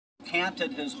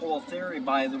recanted his whole theory,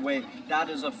 by the way. That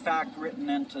is a fact written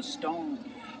into stone.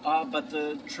 But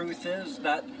the truth is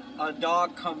that a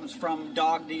dog comes from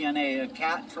dog DNA, a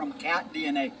cat from cat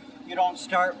DNA. You don't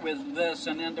start with this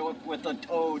and end up with a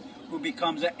toad who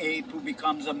becomes an ape, who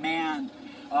becomes a man.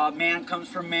 Man comes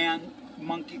from man,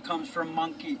 monkey comes from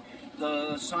monkey.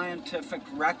 The scientific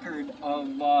record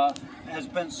of has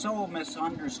been so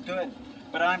misunderstood.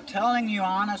 But I'm telling you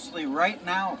honestly, right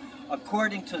now,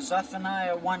 according to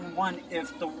Zephaniah 1:1,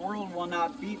 if the world will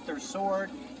not beat their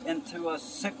sword into a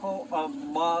sickle of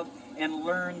love and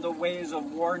learn the ways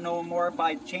of war no more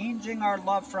by changing our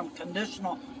love from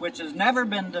conditional, which has never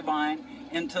been divine,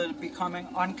 into becoming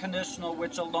unconditional,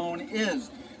 which alone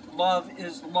is. Love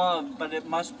is love, but it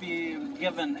must be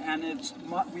given, and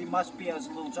we must be as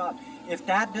little child. If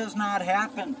that does not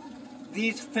happen,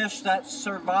 these fish that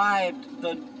survived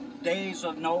the days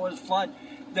of Noah's flood,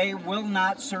 they will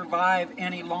not survive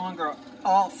any longer.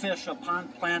 All fish upon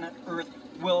planet Earth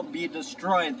will be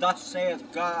destroyed. Thus saith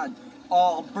God.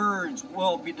 All birds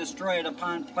will be destroyed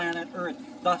upon planet Earth.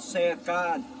 Thus saith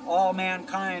God. All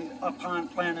mankind upon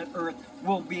planet Earth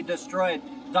will be destroyed.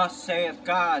 Thus saith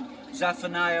God.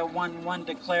 Zephaniah 1:1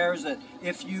 declares it.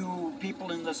 If you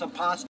people in this apostle